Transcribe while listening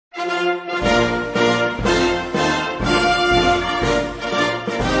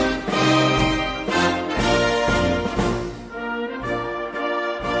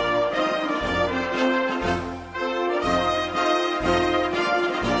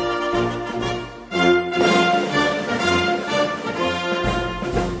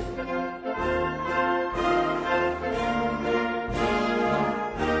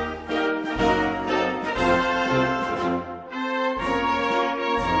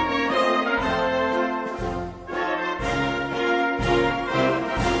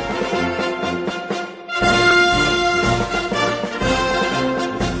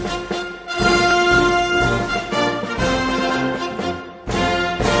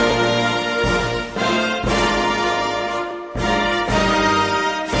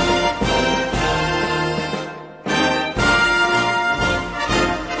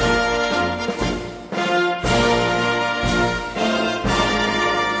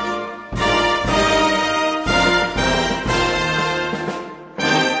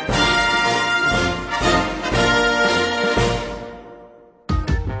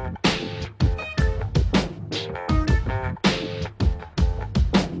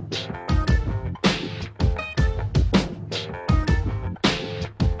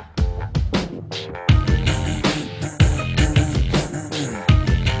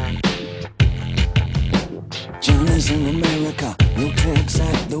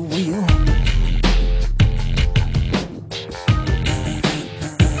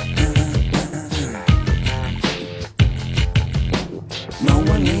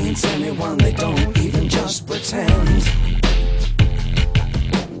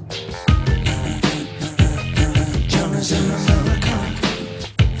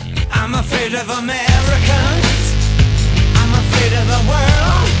afraid of Americans. I'm afraid of the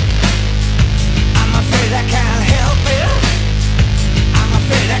world. I'm afraid I can't help it. I'm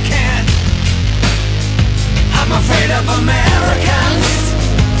afraid I can't. I'm afraid of Americans.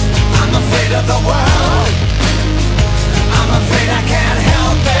 I'm afraid of the world. I'm afraid I can't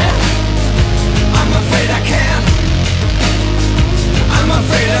help it. I'm afraid I can't. I'm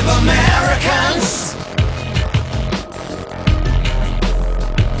afraid of Americans.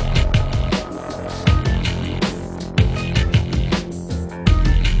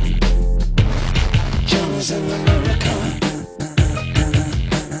 Johnny's in America.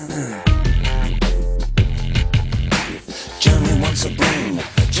 Johnny wants a brain.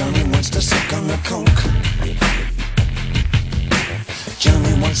 Johnny wants to suck on the coke.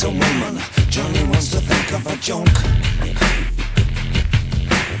 Johnny wants a woman. Johnny wants to think of a joke.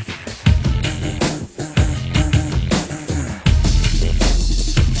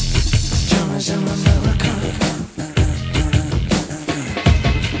 Johnny's in America.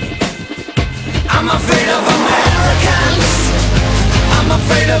 I'm afraid of Americans. I'm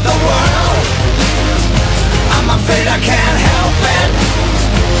afraid of the world. I'm afraid I can't help it.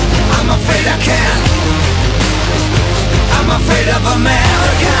 I'm afraid I can't. I'm afraid of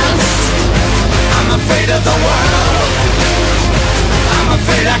Americans. I'm afraid of the world. I'm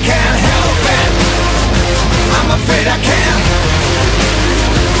afraid I can't help it. I'm afraid I can't.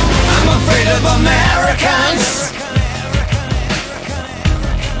 I'm afraid of Americans.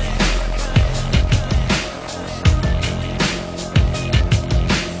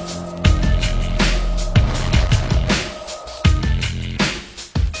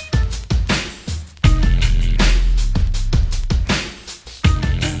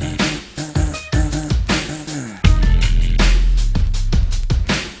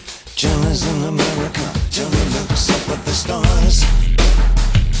 Johnny's in America. Johnny looks up at the stars.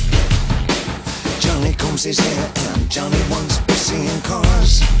 Johnny combs his hair and Johnny wants to be seeing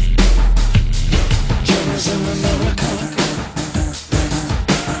cars. Johnny's in America.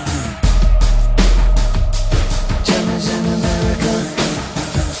 Johnny's in America.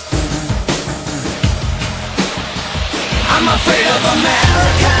 I'm afraid of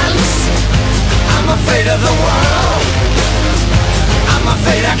Americans. I'm afraid of the world. I'm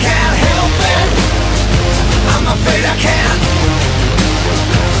afraid I can't help it. I'm afraid I can't.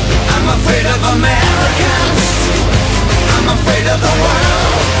 I'm afraid of Americans. I'm afraid of the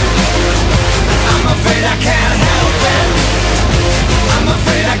world. I'm afraid I can't help it. I'm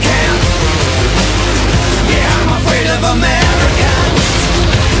afraid I can't. Yeah, I'm afraid of Americans.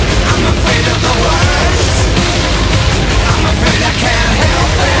 I'm afraid of the worst. I'm afraid I can't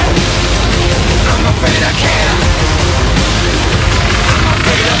help it. I'm afraid I can't. I'm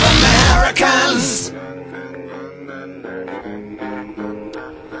afraid of Americans.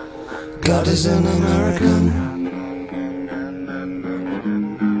 God is an American.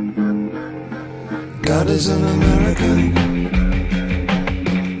 God is an American.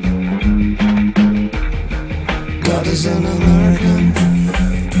 God is an American.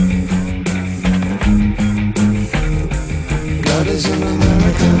 God is an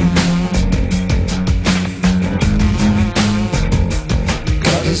American.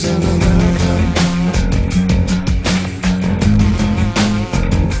 God is an American.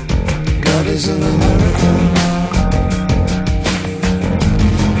 God is an American.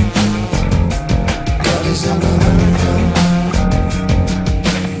 God is an American.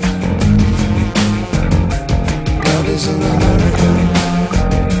 God is an American. God is an American.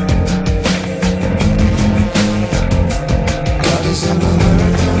 God is an American. God is an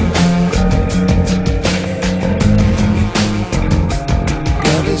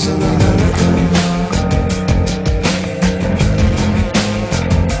American.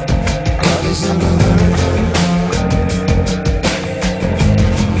 God is an American.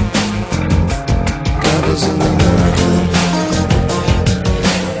 God is an American.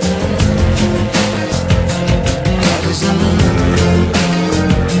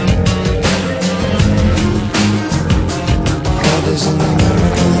 God is an American. God is an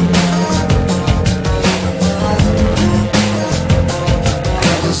American.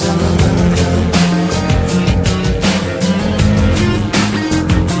 God is an American.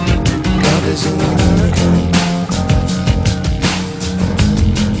 God is an American. God is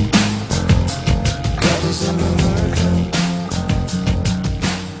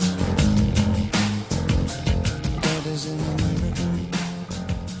an American.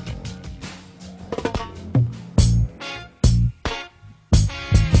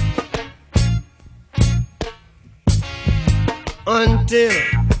 Until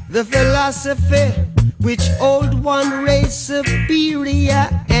the philosophy which old one race superior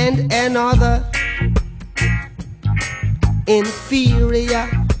and another inferior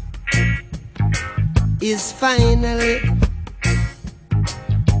is finally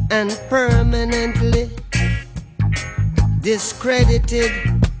and permanently discredited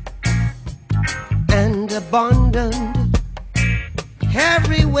and abandoned.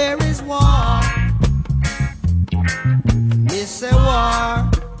 Everywhere is war. It's a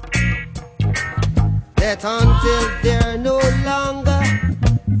war that until they're no longer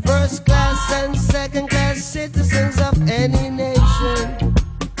first class and second class citizens of any nation,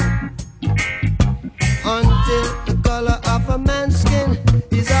 until the color of a man's skin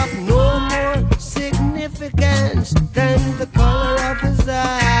is of no more significance than the color of his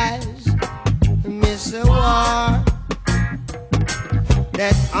eyes. Miss a war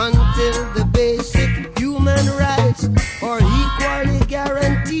that until the basic human rights are equally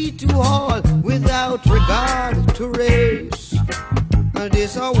guaranteed to all without regard to race.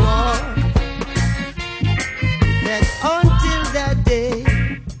 This a war that until that day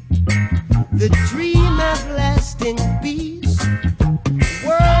the dream of lasting peace,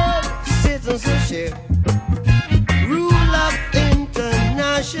 world citizenship, rule of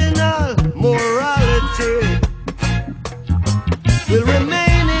international morality will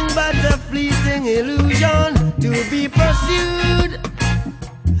remaining but a fleeting illusion to be pursued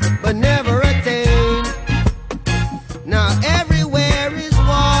but never attained. Now everywhere is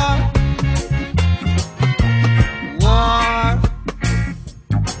war, war,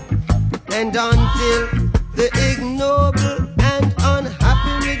 and until the ignoble and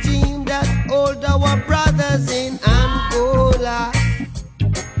unhappy regime that hold our brothers in Angola,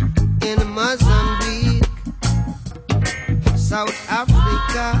 in Mozambique, South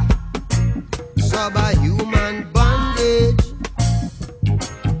Africa, subhuman bondage,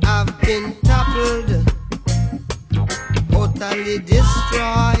 have been toppled, totally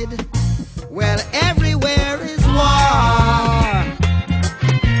destroyed. Well, everywhere is war.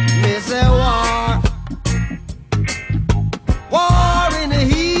 Miss a war. War in the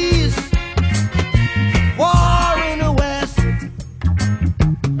east, war in the west,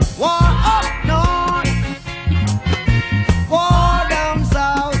 war up north, war down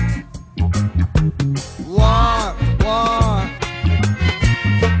south, war, war,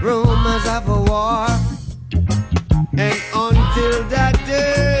 rumors of a war. And until that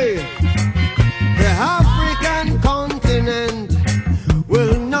day, the African continent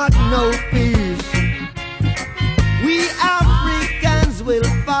will not know peace. We Africans will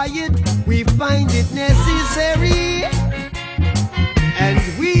fight, we find it necessary, and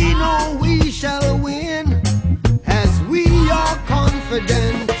we know we shall win, as we are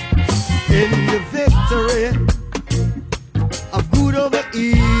confident in the victory of good over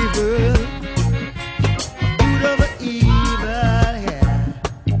evil. Good over evil, yeah.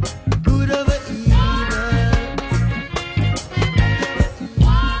 Good over evil.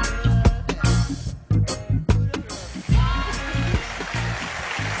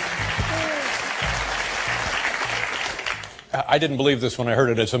 I didn't believe this when I heard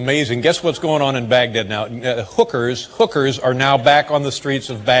it. It's amazing. Guess what's going on in Baghdad now? Hookers are now back on the streets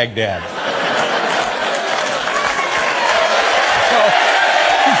of Baghdad.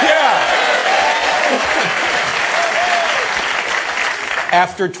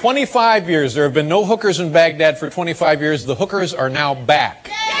 After 25 years, there have been no hookers in Baghdad for 25 years. The hookers are now back.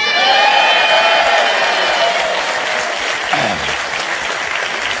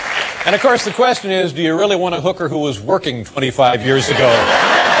 And of course, the question is, do you really want a hooker who was working 25 years ago?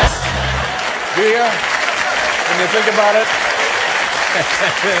 Do you? When you think about it?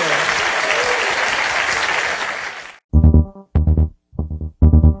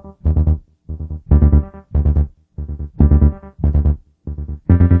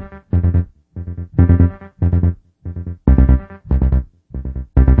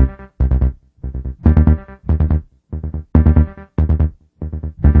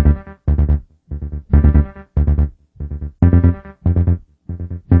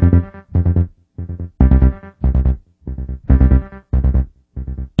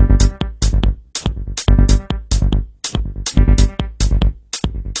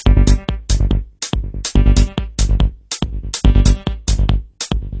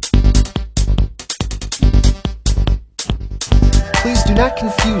 Please do not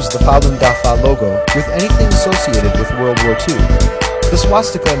confuse the Falun Dafa logo with anything associated with World War II. The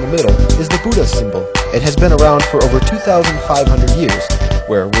swastika in the middle is the Buddha symbol. It has been around for over 2,500 years,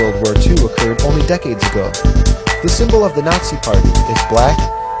 where World War II occurred only decades ago. The symbol of the Nazi Party is black,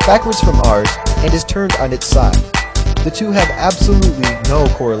 backwards from ours, and is turned on its side. The two have absolutely no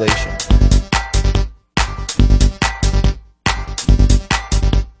correlation.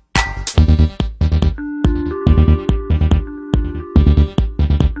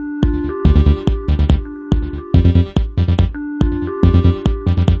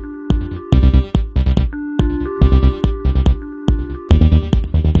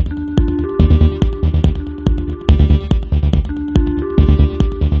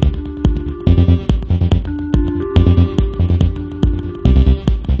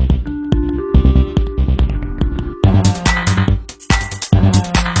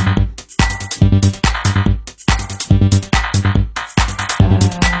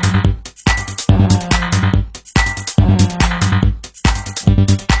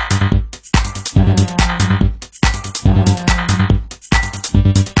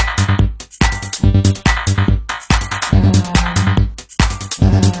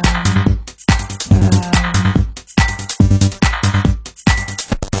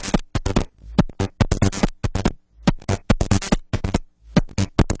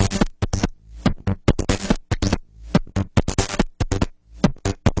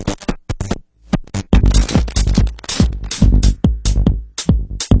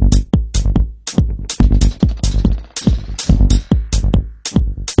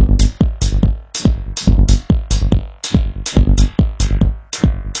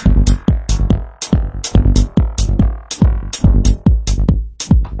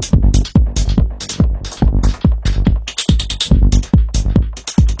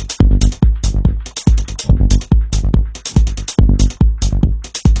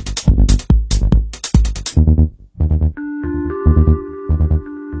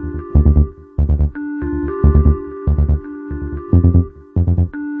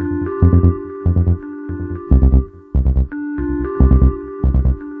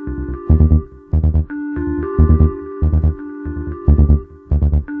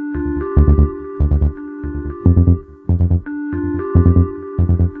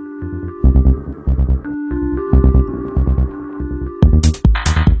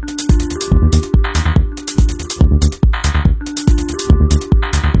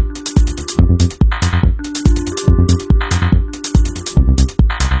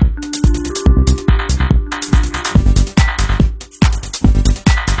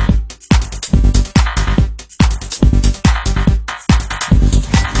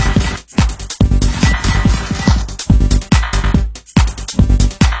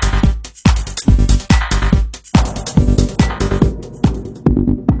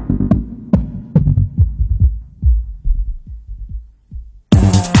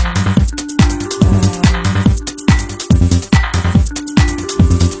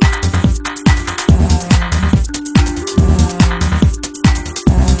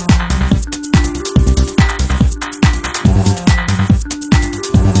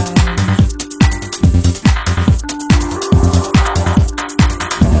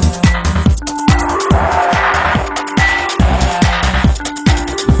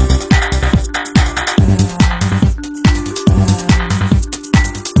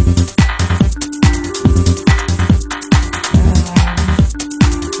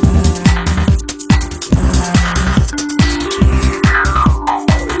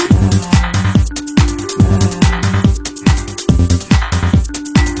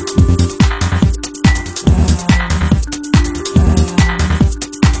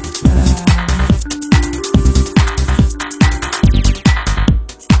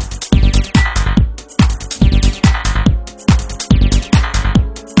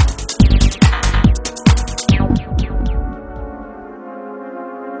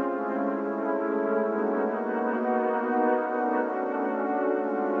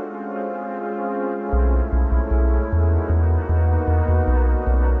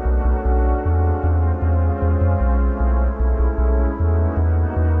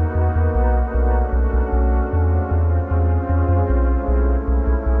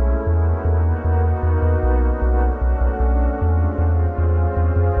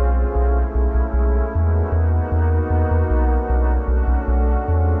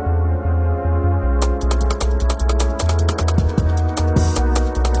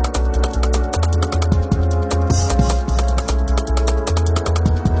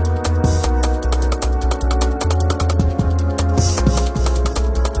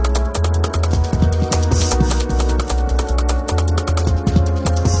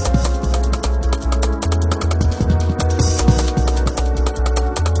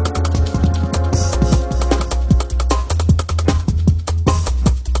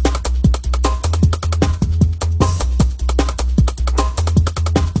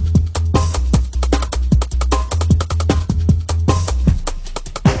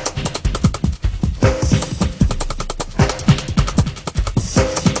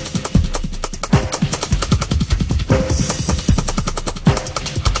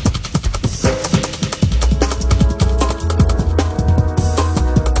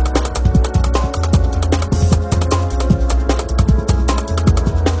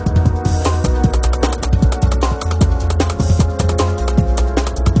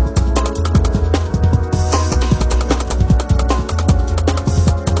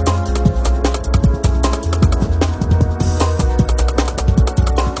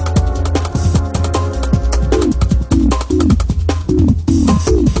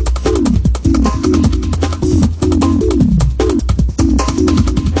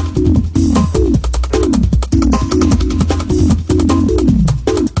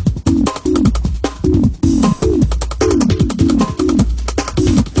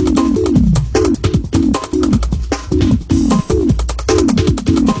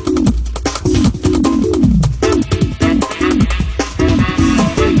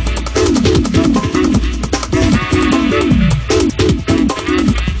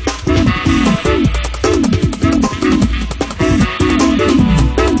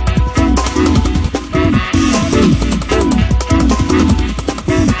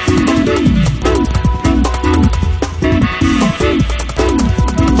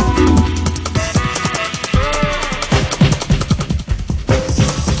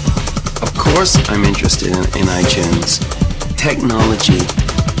 course I'm interested in iTunes. Technology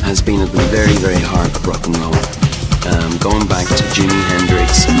has been at the very, very heart of rock and roll. Going back to Jimi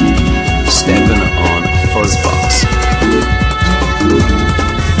Hendrix stepping on a fuzzbox.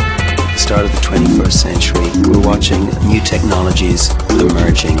 Start of the 21st century, we're watching new technologies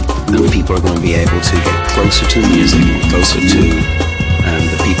emerging, and people are going to be able to get closer to music, closer to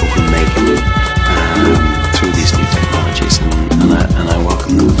the people who make it through these new technologies, and I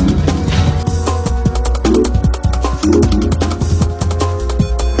welcome them.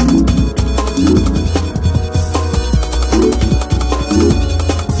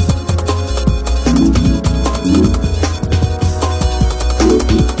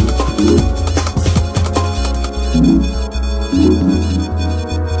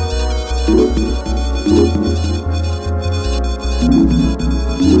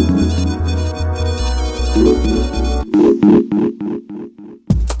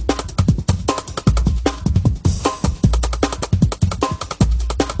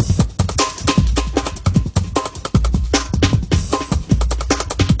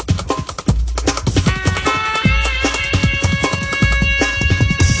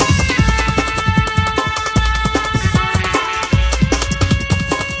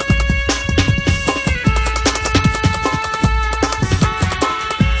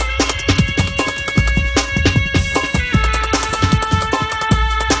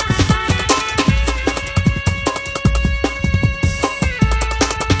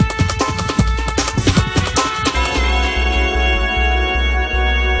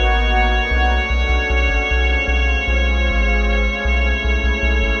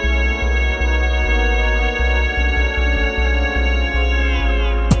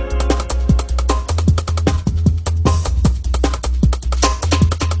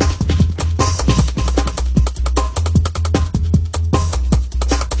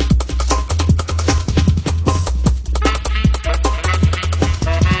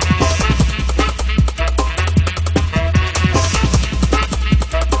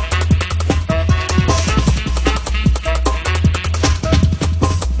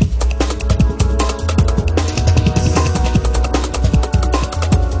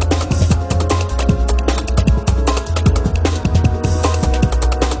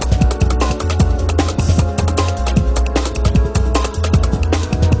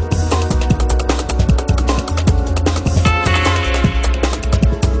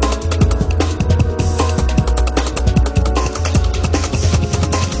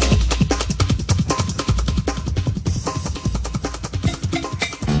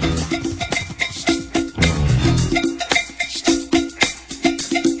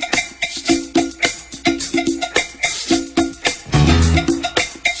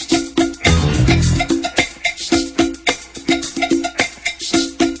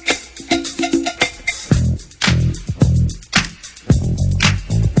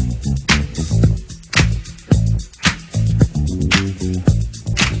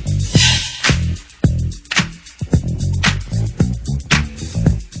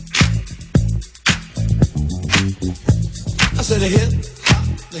 the hip hop,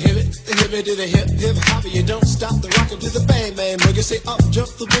 the hip to the hip hip hop. You don't stop the rocker to the bang bang boogie. Say up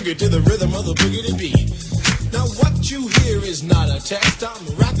jump the boogie to the rhythm of the boogie to beat. Now what you hear is not a test. I'm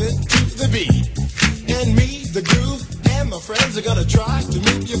rapping to the beat, and me, the groove, and my friends are gonna try to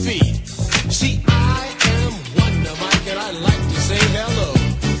move your feet. You see, I am Wonder Mike, and I like to say hello.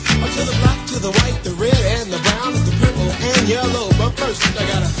 To the black, to the white, the red, and the brown, the purple, and yellow. But first, I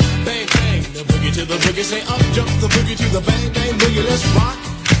gotta bang, bang, the boogie to the boogie. Say up, jump the boogie to the bang, bang, boogie. Let's rock.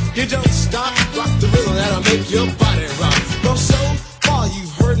 You don't stop, rock the rhythm that'll make your body rock. Well, so far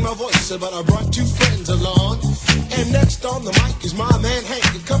you've heard my voice, but I brought two friends along. And next on the mic is my man Hank.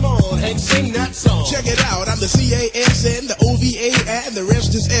 Come on, Hank, sing that song. Check it out, I'm the CASN, the OVA, and the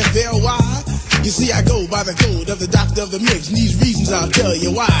rest is FLY. You see, I go by the code of the doctor of the mix, and these reasons I'll tell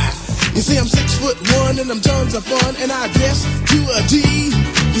you why. You see, I'm 6'1", and I'm tons of fun, and I dress to a T.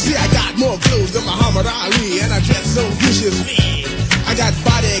 You see, I got more clothes than Muhammad Ali, and I dress so viciously. I got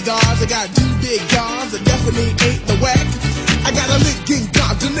bodyguards, I got two big cars that definitely ain't the whack. I got a Lincoln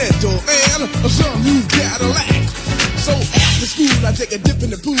Continental and a some new Cadillac. So after school, I take a dip in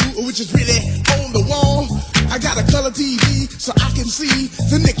the pool, which is really on the wall. I got a color TV so I can see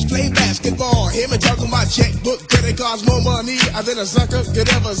the Knicks play basketball. Him and juggle my checkbook, credit cards more money than a sucker could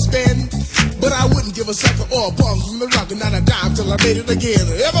ever spend. But I wouldn't give a sucker or a punk from the rock and not a dime till I made it again.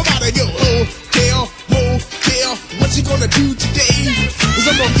 Everybody go, hotel, motel, what you gonna do today? Cause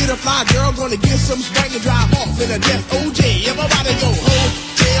I'm gonna get a fly girl, gonna get some spring and drive off in a death OJ. Everybody go,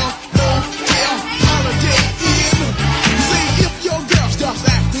 hotel, motel, holiday in. See, if your girl starts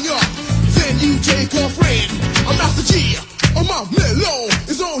acting up, then you take her friend. I'm Master G, my mellow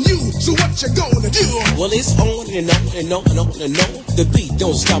is on you, so what you gonna do? Well, it's on and on and on and on and on. The beat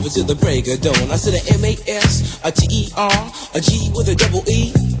don't stop until the break of dawn. I said a M-A-S, a T-E-R, a G with a double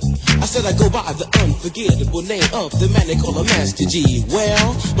E. I said I go by the unforgettable name of the man they call a Master G.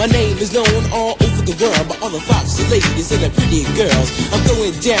 Well, my name is known all over the world by all the foxy ladies and the pretty girls. I'm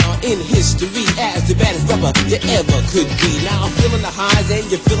going down in history as the baddest rapper you ever could be. Now I'm feeling the highs and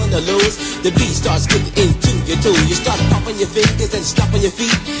you're feeling the lows. The beat starts getting into your toes. You start popping your fingers and stomping your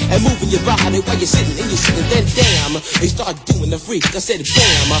feet and moving your body while you're sitting and you're sitting. Then damn, they start doing the freak. I said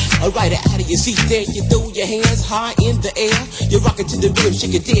bam, right out of your seat. Then you throw your hands high in the air. You're rocking to the rhythm,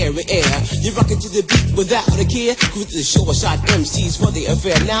 shake your dairy air. You're rocking to the beat without a care. Cruise to the short shot MCs for the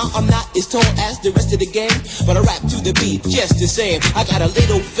affair. Now I'm not as tall as the rest of the gang, but I rap to the beat just the same. I got a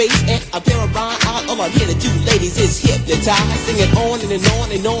little face and a pair of rhyme eyes. All I'm here to do, ladies, is hypnotize. Sing it on and on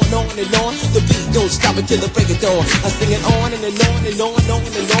and on and on and on. The beat don't stop until the break of dawn. I sing it on and on and on and on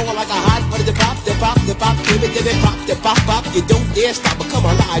and on like a hot butter. The pop, the pop, the pop, give it, pop, the pop, pop. You don't dare stop or come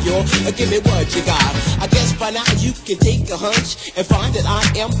alive, y'all. Give me what you got. I guess by now you can take a hunch and find that I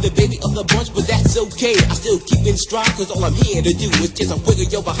am the baby of the bunch, but that's okay. I still keep in stride, cause all I'm here to do is just wiggle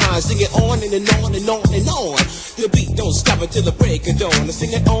your behind. Sing it on and on and on and on. The beat don't stop until the break of dawn. I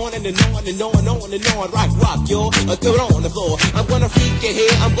sing it on and on and on and on and on. Rock, y'all. Throw it on the floor. I'm gonna freak you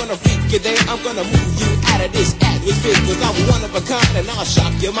here, I'm gonna freak you there. I'm gonna move you out of this atmosphere, cause I'm one of a kind and I'll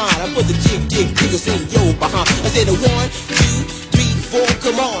shock your mind. I put the jig jiggles in your behind. I said a 1, 2, 3, 4,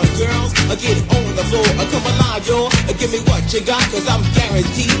 come on, girls, get it on the floor. Come alive, y'all, give me what you got, cause I'm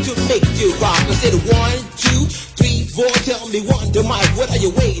guaranteed to make you rock. I said 1, 2, 3, 4, tell me Wonder Mike, what are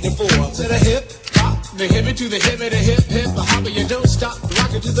you waiting for? To the hip hop, the hippie to the hippie, the hip hip, the hopper, you don't stop,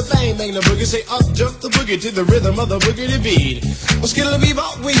 rock it to the bang bang, the boogie, say up jump the boogie to the rhythm of the boogie to beat. Well, skittle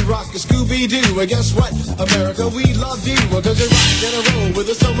bebop, we rock a Scooby Doo, and guess what, America, we love you, cause you rock in a row with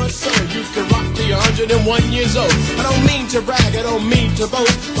us so much so you can rock till you're 101 years old. I don't mean to brag, I don't mean to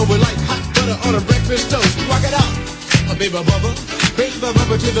boast, but we're like hot butter on a breakfast toast. Rock it out, baby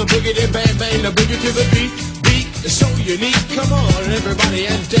bubba to the boogie, then bang bang, the boogie to the beat. Beat is so unique. Come on, everybody,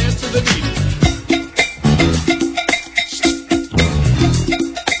 and dance to the beat.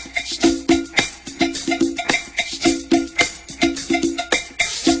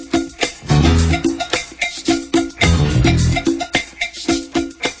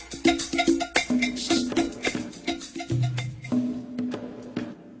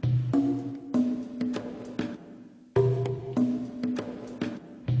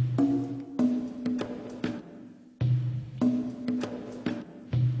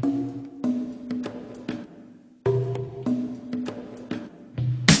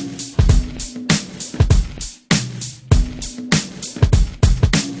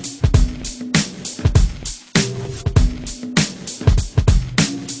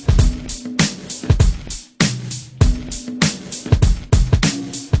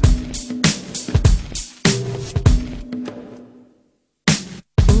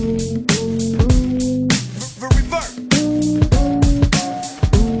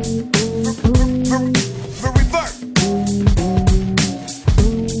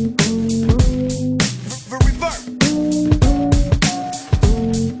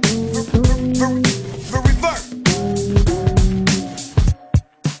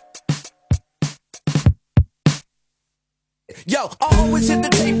 Yo, I always hit the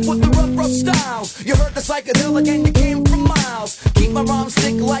tape with the rough styles. You heard the psychedelic and you came from miles. Keep my rhymes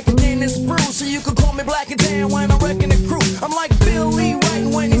thick like a Dennis Bruce, so you can call me Black and Tan when I'm wrecking the crew. I'm like Billy Wright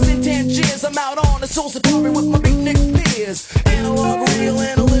when he's in Tangiers. I'm out on the Soul Safari with my beatnik peers. Analog, real,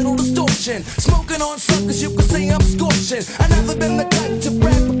 and a little distortion. Smoking on suckers, you can say I'm scorching. I never been the type to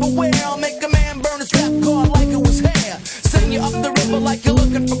brag, but beware, I'll make a man burn his rap card like it was hair. Send you up the river like you're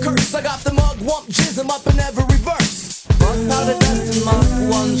looking for curse. I got the mug, wump, jism up in every verse. Fuck powder dust and Mark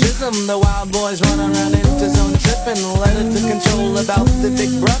 1 jism. The wild boys run around into zone tripping. Let it to control about the big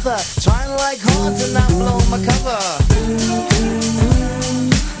brother. Trying like hard to not blow my cover.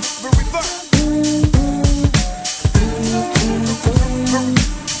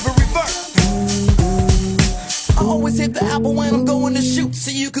 I always hit the apple when I'm going to shoot.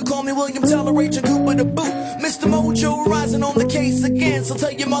 So you could call me William Teller, Rachel Cooper to boot. Mr. Mojo rising on the case again. So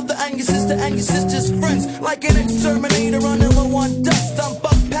tell your mother and your sister and your sister's friends. Like an exterminator running low on dust. I'm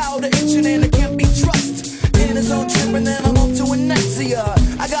buck powder itching and it can't be trust. In his own trip and then I'm up to Anexia.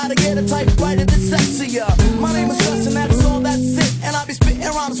 I gotta get a typewriter that's sexier. My name is Gus and that's all, that's it. And I be spitting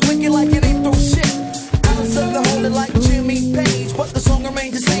rhymes wicked like it ain't throw shit. I don't sucker hold it like Jimmy Page, but the song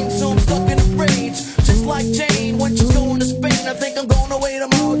remains the same, so I'm stuck in a rage. Just like Jane when she's going to Spain. I think I'm going away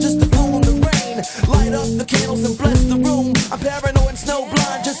tomorrow just to flow in the rain. Light up the candles and bless the room. I'm paranoid and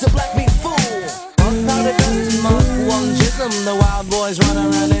snowblind, just a black meat fool. Fuck powder dust and Mark 1 jism. The wild boys run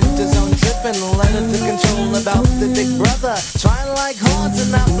around into zone tripping. Let it to control about the big brother. Trying like hard to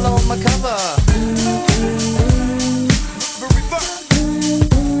not blow my cover.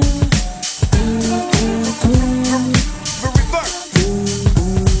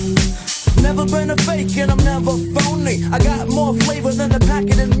 Never been a fake and I'm never phony. I got more flavor than a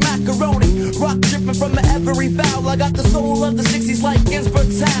packet of macaroni. Rock dripping from every valve. I got the soul of the 60s like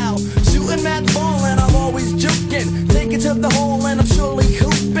Ginsberg Towel. Shooting that ball and I'm always juking. Take it to the hole and I'm surely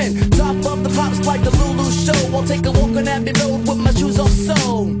hooping. Top of the pops like the Lulu show. I'll take a walk on Abbey Road with my shoes off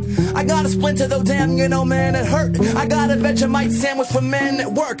so. I got a splinter though, damn, you know, man, it hurt. I got a Vegemite sandwich for men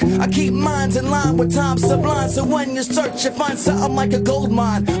at work. I keep minds in line with time sublime. So when you search, you find something like a gold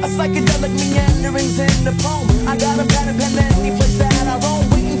mine. A psychedelic meanderings in the poem. I got a pen and pen any place that I roam.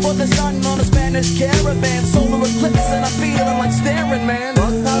 Waiting for the sun on a Spanish caravan. Solar eclipse and I'm feeling like staring, man.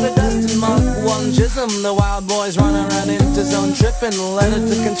 Fuck powder dust and Mark 1 jism. The wild boys run around into zone tripping. Let it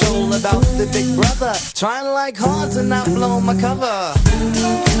to control about the big brother. Trying like hard to not blow my cover.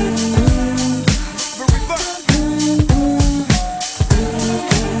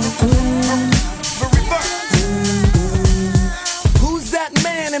 Who's that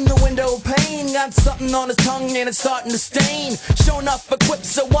man in the window pane? Got something on his tongue and it's starting to stain. Showing up equipped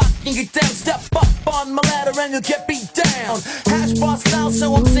so I can get down. Step up on my ladder and you'll get beat down. Hash bar style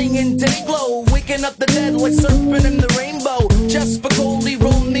so I'm singing Dayglow. Waking up the dead like surfing in the rainbow. Just for Coley,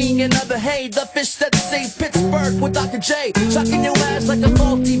 roll me another hay. The fish that say Pittsburgh with Dr. J. Shocking your ass like a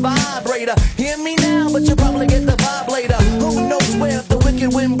faulty vibrator. Hear me now but you'll probably get the vibe later. Who knows where the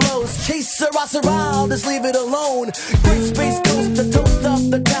wicked wind blows. Chase I'll just leave it alone. Great space coast, the toast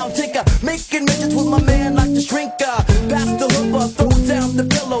of the town tinker. Making midgets with my man like the shrinker. Pass the hoover, throw down the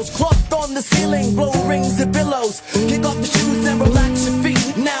pillows. Cloth on the ceiling, blow rings and billows. Kick off the shoes and relax your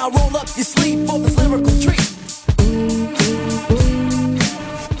feet. Now roll up your sleeve for this lyrical treat.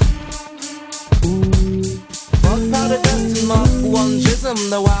 Powder dust and Mark 1 jism.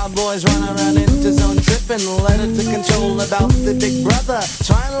 The wild boys run around into zone tripping. Let it to control about the big brother.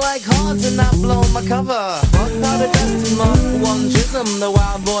 Trying like hard to not blow my cover. Powder dust and Mark 1 jism. The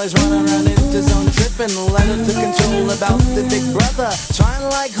wild boys run around into zone tripping. Let it to control about the big brother. Trying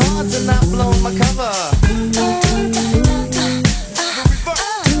like hard to not blow my cover.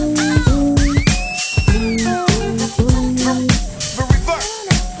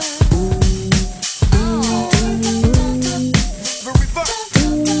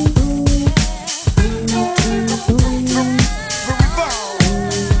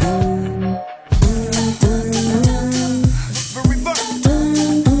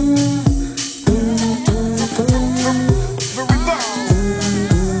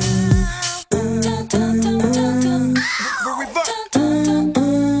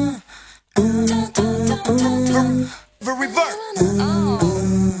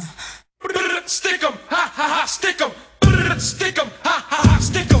 Stick 'em, ha ha ha, stick 'em. Stick 'em, ha ha ha,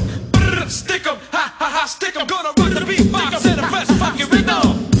 stick 'em. Stick 'em, ha ha ha, stick 'em. Gonna rock the beatbox in the best fucking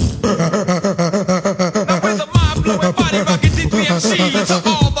rhythm. Now with the mind-blowing body rocking DPMC to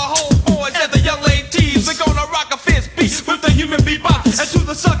all the homeboys and the young ladies, we're gonna rock a fierce beat with the human beatbox. And to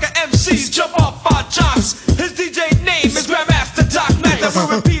the sucker MCs, jump off our jocks. His DJ name is Grandmaster Doc Mac. That we'll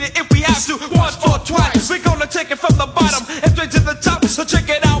repeat it if we have to once or twice. We're gonna take it from the bottom and straight to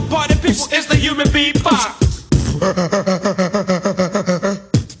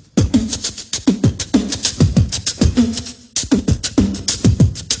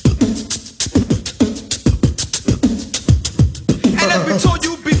as we told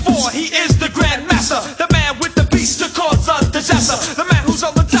you before, he is the Grand Master, the man with the beast to cause a disaster, the man who's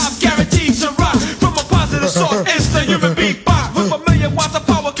on the top, guaranteed to rock. From a positive source, it's the human beatbox with 1,000,000 watts of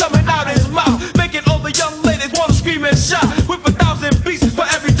power coming out his mouth, making all the young ladies wanna scream and shout. With 1,000 beats for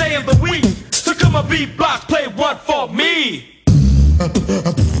every day of the week, so come on, beatbox, play one for me.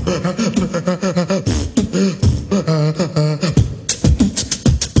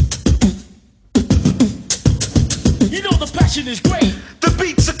 You know the passion is great. The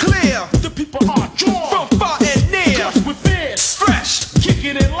beats are clear. The people are drawn from far and near. Cause we're fierce, fresh,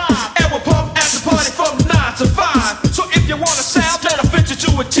 kicking it live. And we'll pump at the party from 9 to 5. So if you want a sound that'll fit you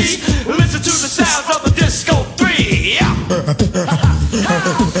to a T, listen to the sounds of the Disco 3.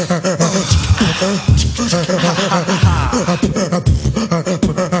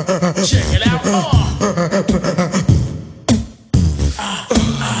 Check it out more.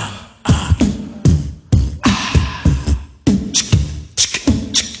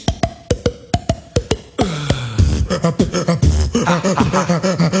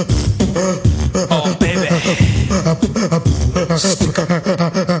 Oh, baby.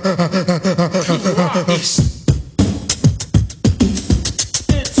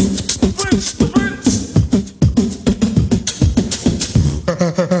 It's the Prince.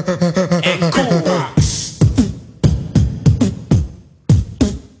 And Cool Rocks.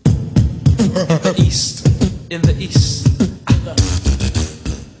 In the East.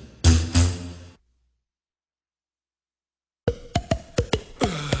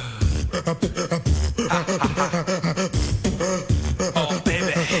 Oh,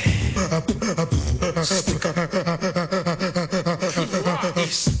 baby.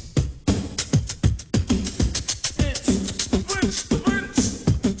 It's the Prince.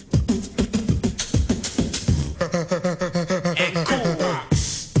 And Cool Rocks.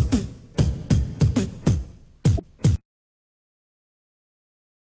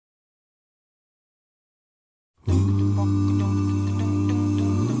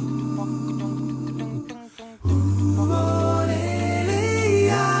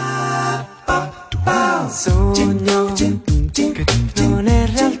 Sogno che non è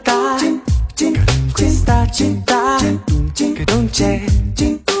realtà, questa città che non c'è.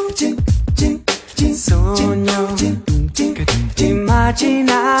 Sogno che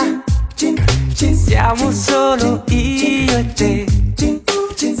immagina ci siamo solo io e te.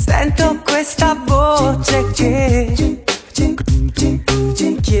 Sento questa voce che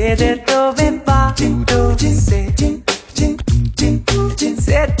chiede dove vado,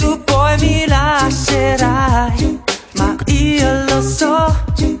 se tu poi mi lascerai, ma io lo so,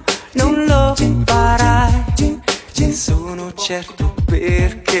 non lo farai. Sono certo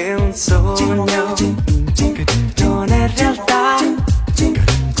perché un sogno che non è realtà,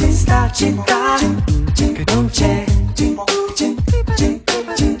 questa città che non c'è.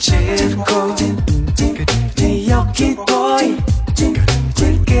 Cerco negli occhi tuoi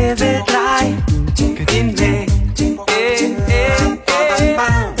quel che vedrai in me.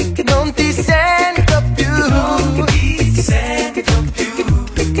 Che non ti sento più,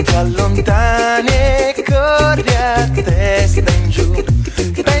 che ti allontani e corri a testa in giù.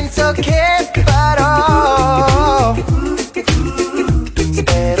 Penso che farò,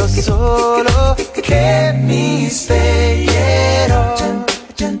 spero solo che mi sveglierò.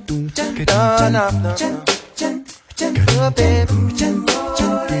 No, no, no, no. Oh, baby.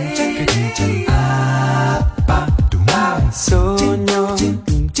 Sogno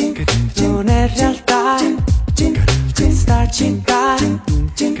che non è realtà, questa città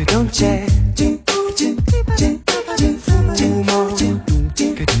che non c'è. Fumo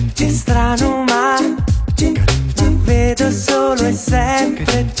che strano ma vedo solo e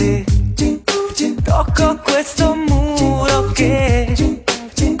sempre te. Tocco questo muro che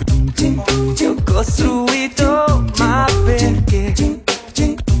ho costruito, ma perché?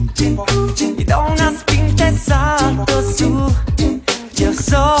 Mi do una spinta e salto su. Io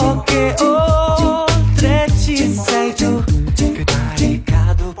so che oltre ci sei tu, ma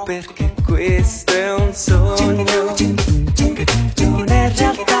ricado perché questo è un sogno che non è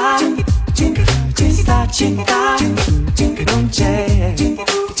realtà, questa città che non c'è.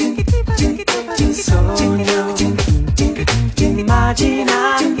 Sogno che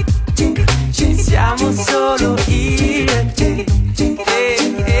immagina ci siamo solo io e te.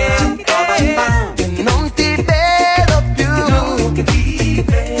 Non ti vedo più, che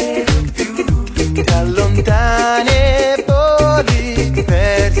ti allontani e voli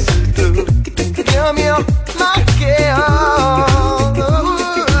verso il blu. Dio mio, ma che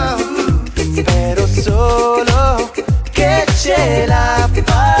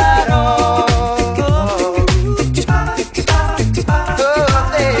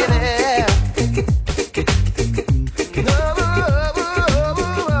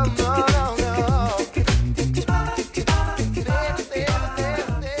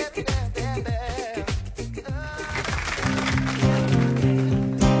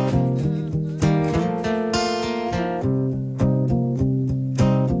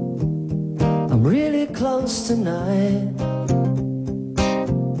I'm really close tonight,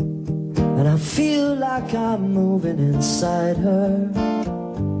 and I feel like I'm moving inside her,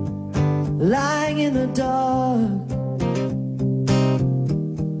 lying in the dark.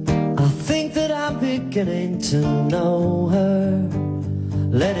 I think that I'm beginning to know her.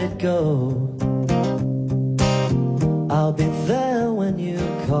 Let it go, I'll be there when you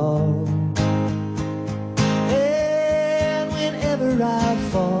call. And whenever I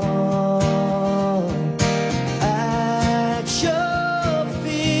fall at your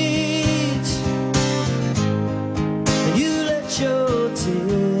feet, and you let your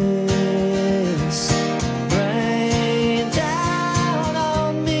tears rain down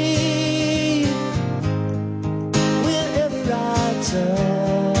on me, whenever I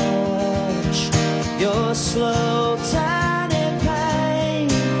touch your slow tiny pain,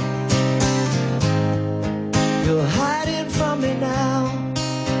 you're hiding from me now.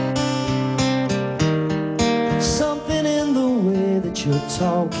 Something in the way that you're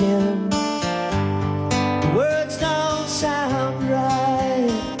talking, words don't sound right,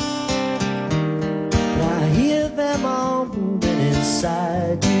 but I hear them all moving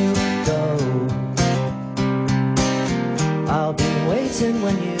inside you. Go, I'll be waiting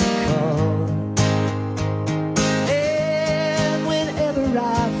when you call. And whenever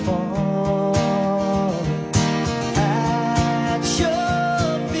I fall at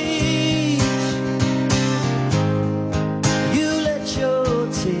your feet, you let your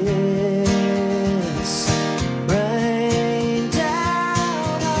tears rain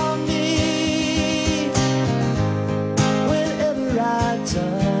down on me. Whenever I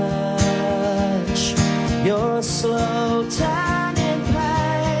touch your slow tiny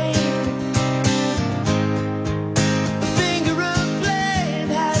pain, a finger of flame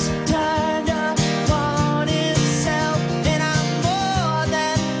has turned upon itself, and I'm more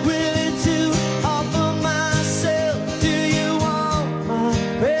than willing to offer myself. Do you want my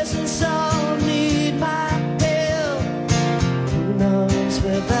presence or need my help? Who knows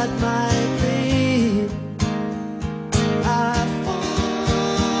where that might lead? I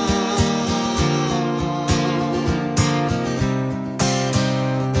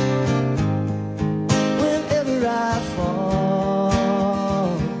whenever I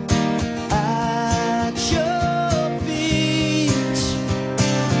fall at your feet,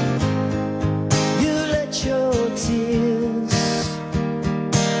 you let your tears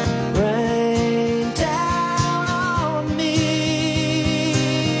rain down on me.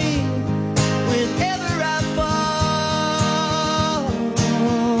 Whenever I fall,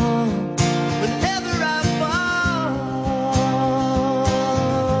 whenever I fall.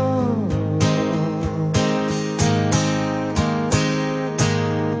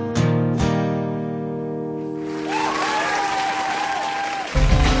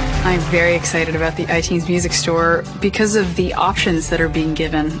 I'm very excited about the iTunes Music Store because of the options that are being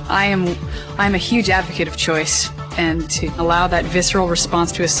given. I'm a huge advocate of choice, and to allow that visceral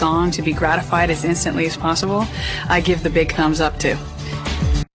response to a song to be gratified as instantly as possible, I give the big thumbs up to.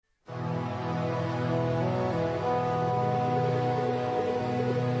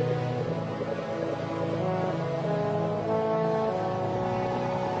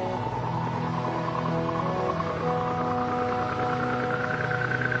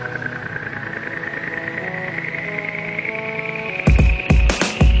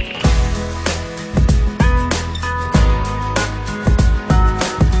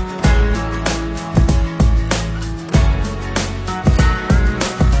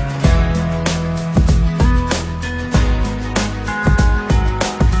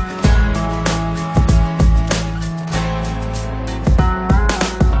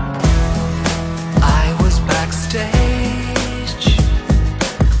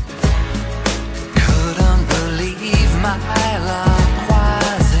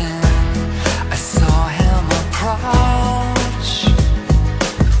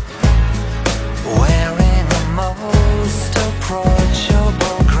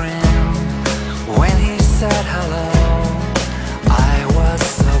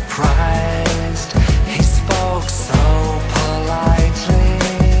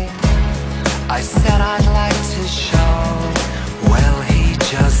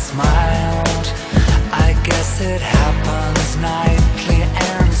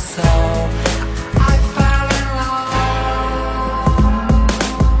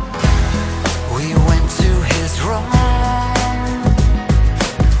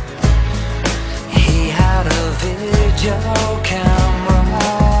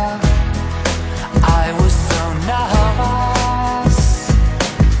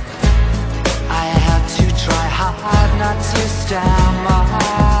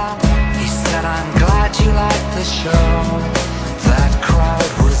 you like the show? That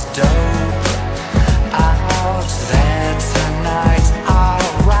crowd was dope. Out there tonight,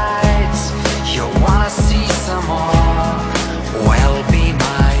 alright. You wanna see some more? Well, be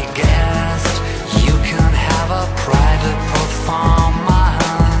my guest. You can have a private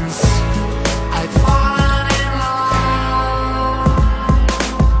performance. I've fallen in love.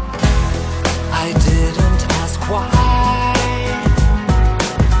 I didn't ask why,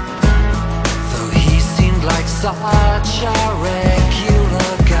 though he seemed like such a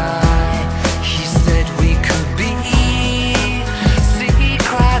regular guy. He said we could be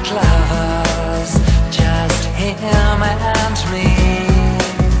secret lovers, just him and me.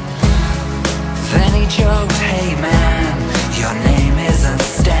 Then he joked, hey man, your name isn't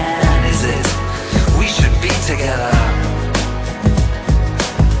Stan, is it? We should be together.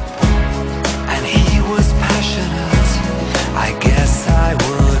 And he was passionate. I guess I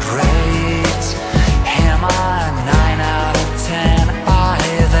would rate him a 9 out of 10 by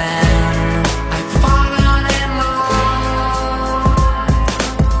then. I'd fallen in love.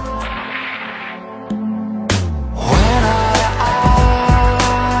 When I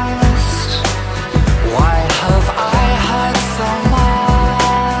asked, why have I heard so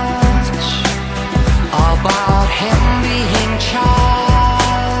much about him being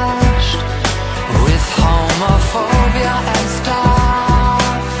charged with homophobia and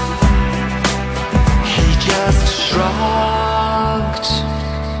stuff, he just shrugged.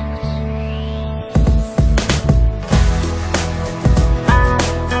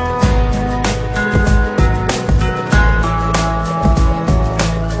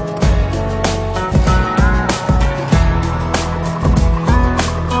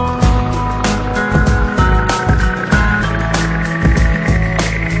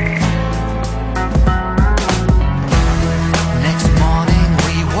 Next morning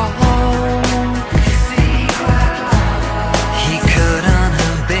we woke. He couldn't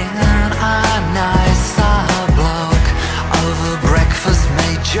have been a nicer bloke. Over breakfast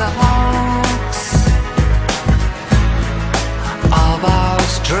made jokes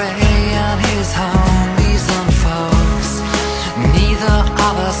about Dre and his homies and folks. Neither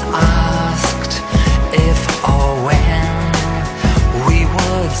of us asked if or when we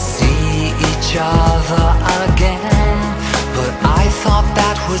would see each other again. But I thought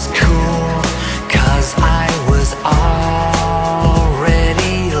that was cool, 'cause I was already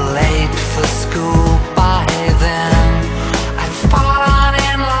late for school by then. I'd fallen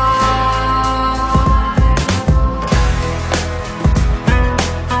in love.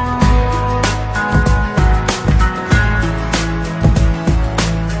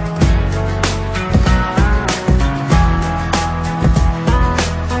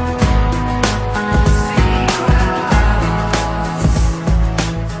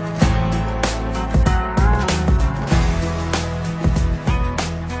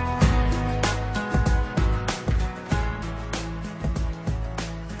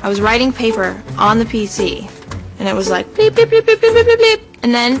 I was writing paper on the PC, and it was like bleep, bleep, bleep, bleep, bleep, bleep, bleep,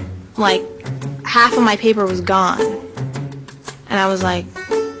 and then like half of my paper was gone, and I was like,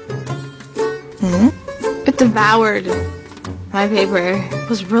 it devoured my paper. It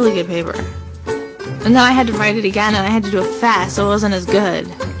was really good paper, and then I had to write it again, and I had to do it fast, so it wasn't as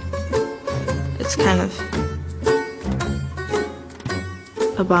good. It's kind of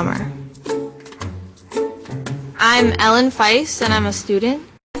a bummer. I'm Ellen Feist, and I'm a student.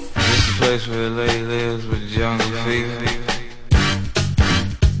 This the place where LA lives with jungle fever.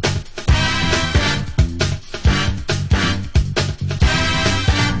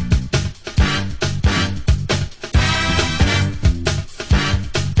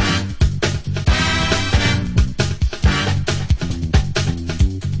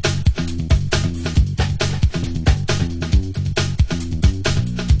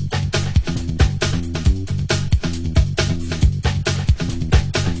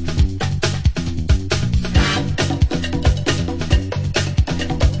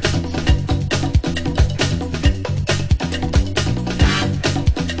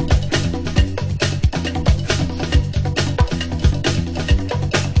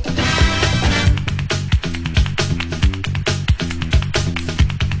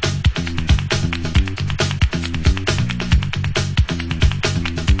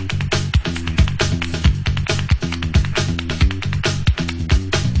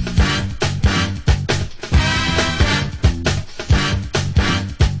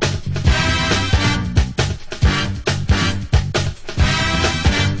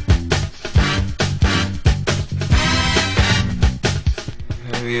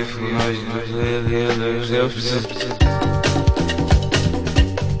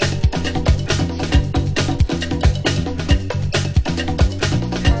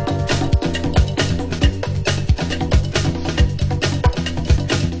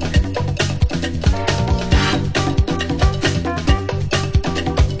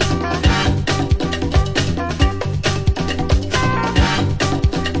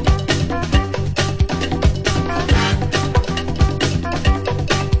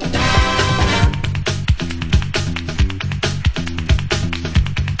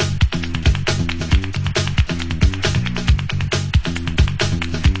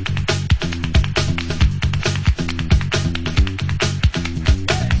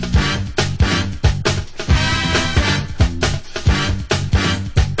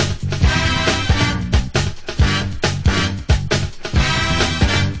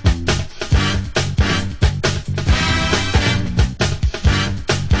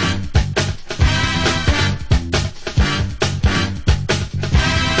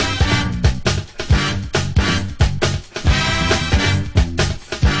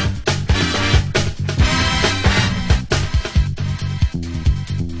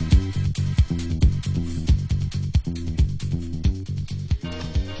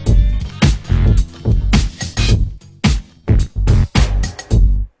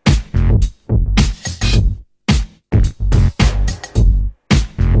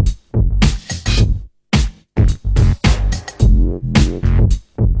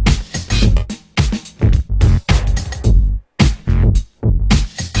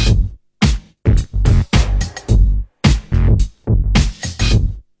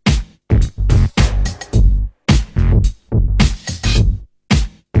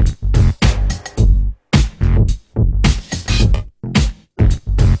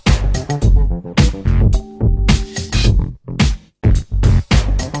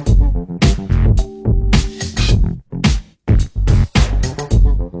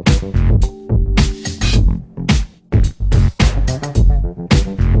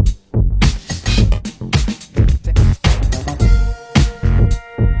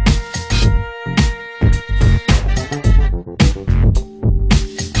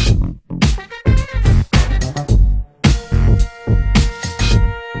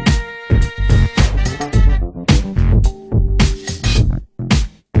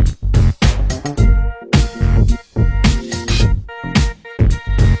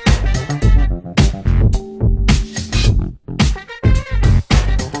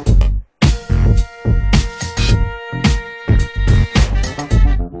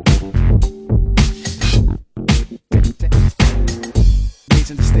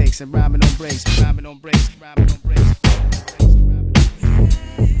 raising the stakes and rhyming on breaks, rhyming on breaks, rhyming on breaks.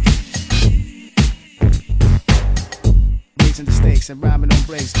 Raising the stakes and rhyming on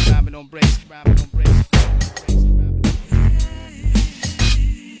breaks, rhyming on breaks, rhyming on breaks.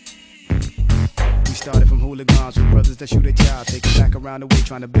 We started from hooligans with brothers that shoot a job, take it back around the way,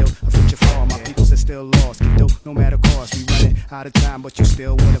 trying to build a future for all my peoples that still lost. Get dope no matter cost. We running out of time, but you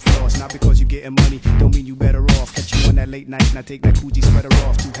still wanna floss. Not because you getting money, don't mean you better off. Catch you on that late night, and I take that Coogee sweater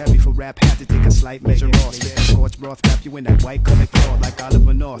off. Too heavy for rap, had to take a slight measure off. Spit that scorched broth, wrap you in that white colored cloth like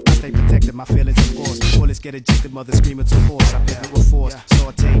Oliver North. I stay protected, my feelings of course. Bullets get ejected, mother screaming to horse. I bit it with force,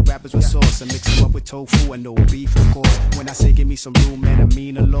 saute rappers with sauce and mix them up with tofu and no beef, of course. When I say give me some room, man, I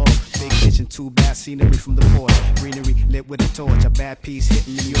mean a law. Big kitchen, too bad scenery from the porch. Greenery lit with a torch, a bad piece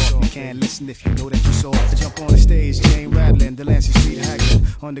hitting me off. You can't listen if you know that you saw. I jump on the stage, chain rattling, Delancey Street haggling.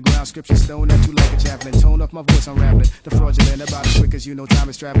 Underground scriptures thrown at you like a javelin. Tone up my voice, I'm rattling. The fraudulent about as quick as you know time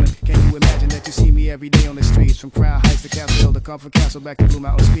is traveling. Can you imagine that you see me every day on the streets? From Crown Heights to Castle Hill, to Comfort Castle, back to Blue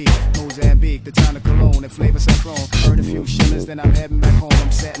Mountain Speed. Mozambique, the town of Cologne, and Flavor Saffron. Earn a few shillings, then I'm heading back home.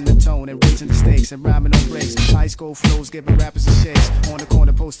 I'm setting the tone and raising the stakes and rhyming on breaks. High school flows, giving rappers a shakes. On the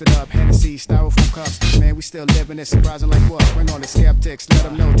corner, posted up, Hennessy, styrofoam cups. Man, we still living it, surprising like what? Bring on the skeptics, let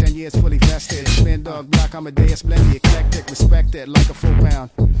them know 10 years fully vested. Spin dog, block, Amadeus, blended, eclectic, respect it like a 4 pound.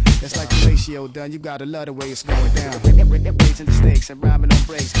 That's like the ratio done, you gotta love the way it's going down. Raising the stakes and rhyming on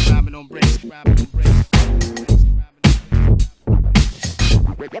breaks, rhyming on breaks, rhyming on breaks.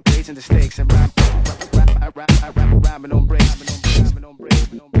 Raising the stakes and rhyming on breaks, rhyming on breaks, rhyming on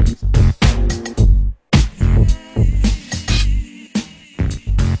breaks.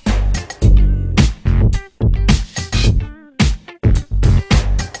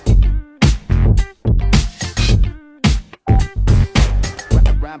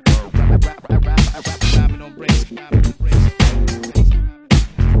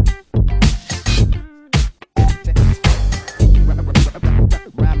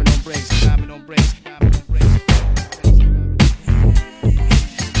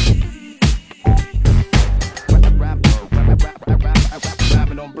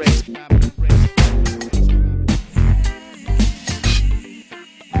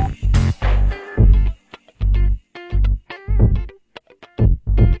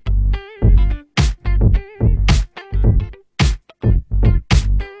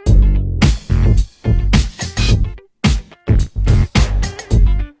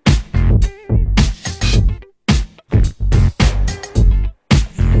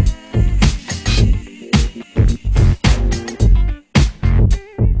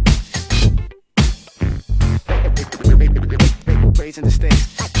 Raising the stakes,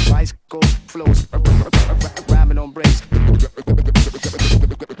 bicycle flows, rhyming on breaks.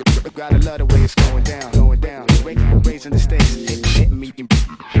 Gotta love the way it's going down, going down. Raising the stakes, hitting me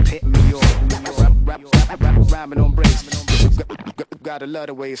off, rhyming on breaks. Gotta love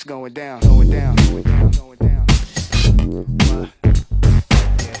the way it's going down, going down, going down, going down.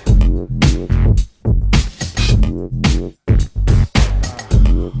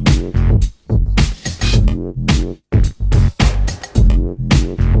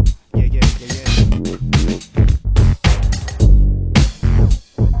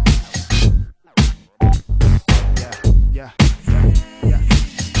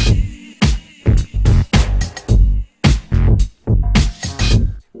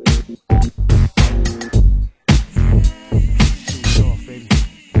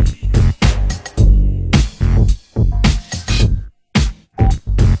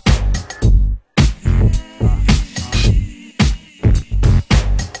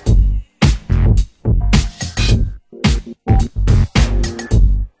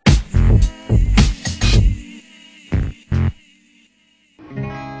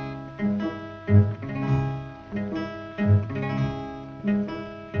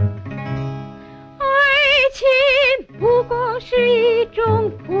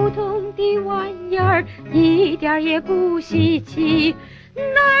也不稀奇，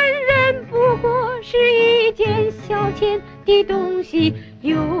男人不过是一件消遣的东西，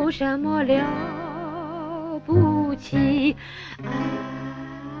有什么了不起？爱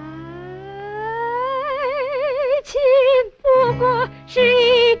情不过是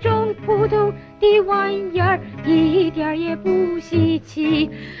一种普通的玩意儿，一点也不稀奇。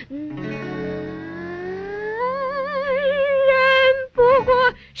男人不过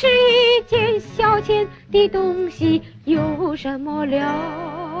是一件消遣的东西，有什么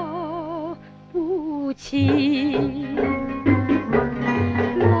了不起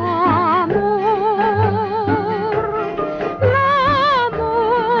？L'amor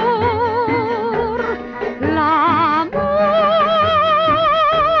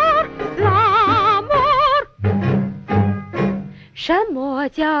么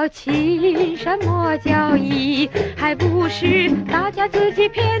叫情，什么叫义，还不是大家自己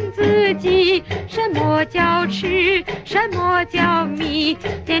骗自己。什么叫痴，什么叫迷，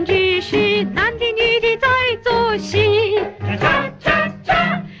简直是男的女的在做戏。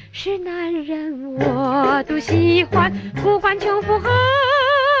是男人我都喜欢，不管穷富和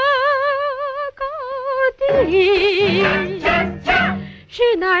高低。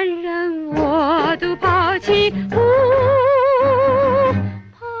是男人我都抛弃，不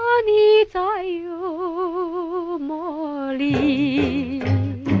怕你再有魔力。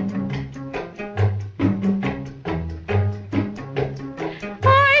爱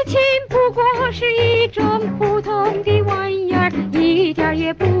情不过是一种普通的玩意儿，一点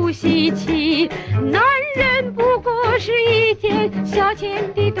也不稀奇。男人不过是一件消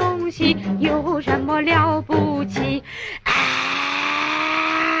遣的东西，有什么了不起？爱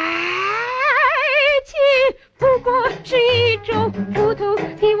情不过是一种普通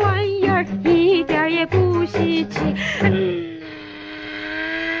的玩意儿，一点也不稀奇。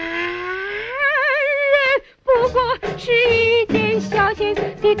不过是一件消遣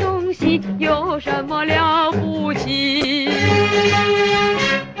的东西，有什么了不起？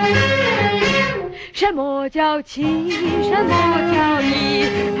什么叫情，什么叫义，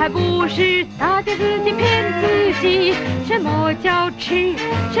还不是大家自己骗自己。什么叫痴，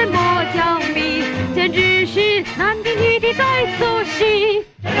什么叫迷，简直是男的女的在做戏。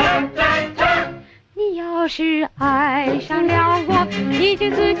你要是爱上了我，你就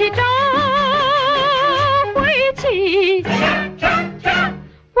自己找回去。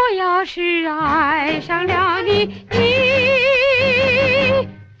我要是爱上了你，你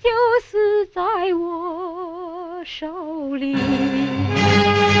就死在我手里。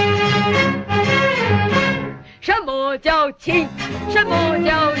什么叫情，什么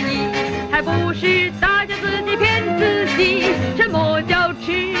叫义，还不是大家自己骗自己。什么叫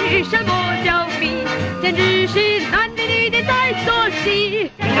痴，什么叫迷，简直是男的女的在做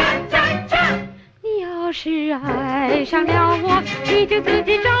戏。你要是爱上了我，你就自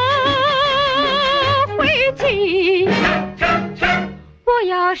己找回去。我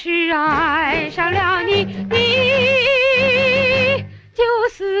要是爱上了你，你